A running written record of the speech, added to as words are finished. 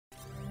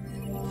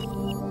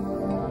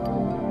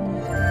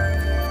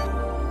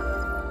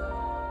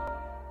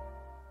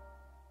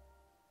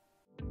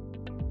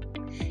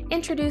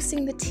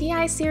Introducing the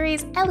Ti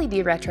Series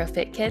LED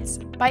Retrofit Kits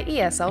by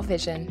ESL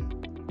Vision.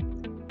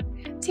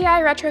 Ti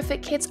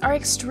Retrofit Kits are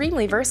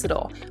extremely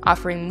versatile,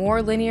 offering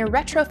more linear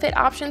retrofit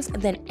options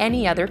than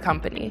any other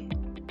company.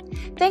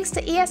 Thanks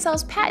to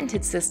ESL's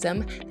patented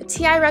system, the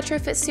Ti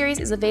Retrofit Series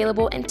is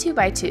available in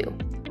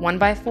 2x2,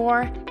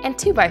 1x4, and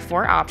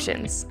 2x4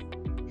 options.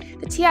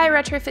 The Ti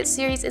Retrofit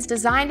Series is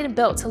designed and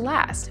built to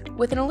last,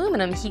 with an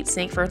aluminum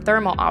heatsink for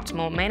thermal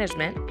optimal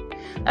management,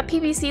 a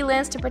PVC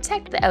lens to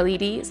protect the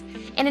LEDs,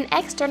 and an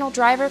external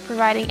driver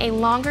providing a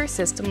longer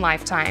system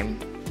lifetime.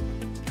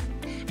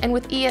 And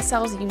with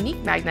ESL's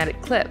unique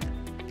magnetic clip,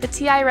 the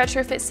Ti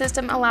Retrofit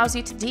system allows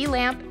you to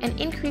de-lamp and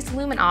increase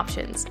lumen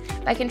options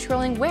by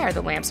controlling where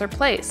the lamps are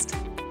placed,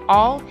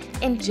 all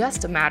in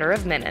just a matter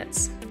of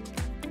minutes.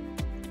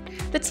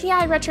 The Ti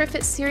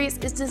Retrofit Series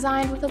is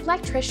designed with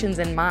electricians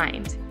in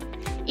mind.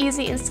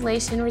 Easy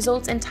installation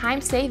results in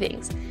time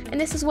savings, and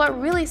this is what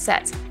really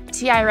sets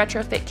Ti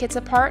Retrofit Kits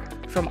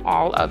apart from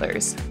all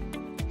others.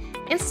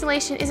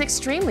 Installation is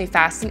extremely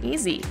fast and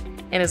easy,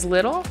 in as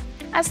little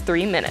as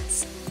 3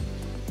 minutes.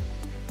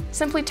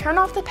 Simply turn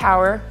off the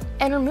power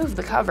and remove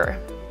the cover.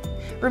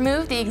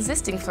 Remove the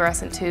existing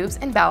fluorescent tubes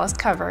and ballast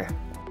cover.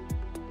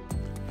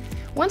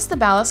 Once the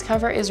ballast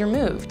cover is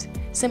removed,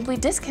 simply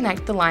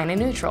disconnect the line in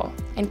neutral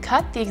and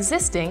cut the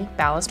existing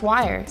ballast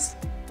wires.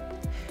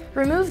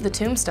 Remove the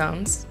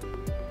tombstones.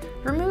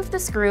 Remove the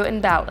screw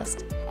and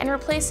ballast and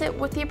replace it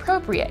with the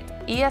appropriate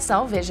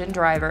ESL Vision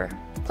driver.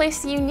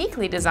 Place the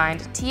uniquely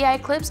designed Ti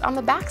clips on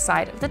the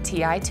backside of the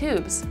Ti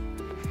tubes.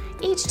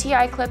 Each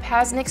Ti clip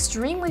has an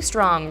extremely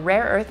strong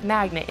rare earth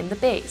magnet in the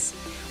base,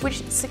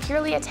 which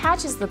securely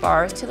attaches the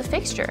bars to the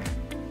fixture.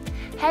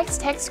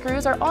 Hex-Tech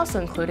screws are also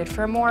included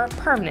for a more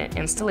permanent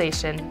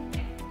installation.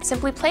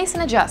 Simply place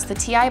and adjust the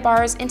Ti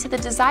bars into the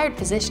desired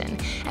position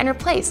and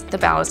replace the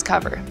ballast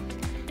cover.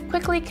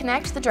 Quickly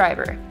connect the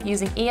driver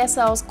using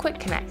ESL's Quick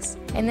Connects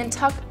and then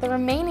tuck the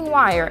remaining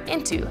wire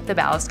into the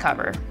ballast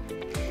cover.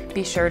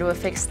 Be sure to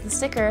affix the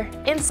sticker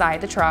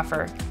inside the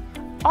troffer.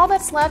 All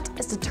that's left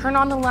is to turn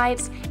on the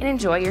lights and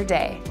enjoy your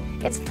day.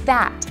 It's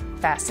that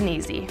fast and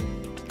easy.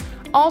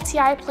 All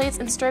Ti plates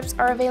and strips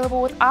are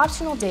available with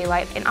optional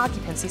daylight and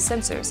occupancy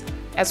sensors,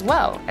 as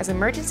well as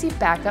emergency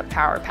backup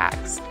power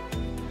packs.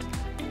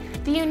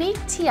 The unique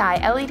Ti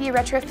LED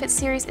Retrofit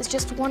Series is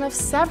just one of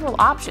several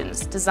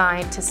options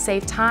designed to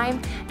save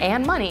time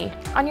and money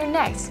on your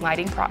next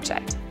lighting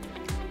project.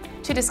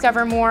 To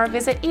discover more,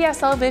 visit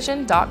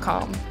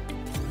eslvision.com.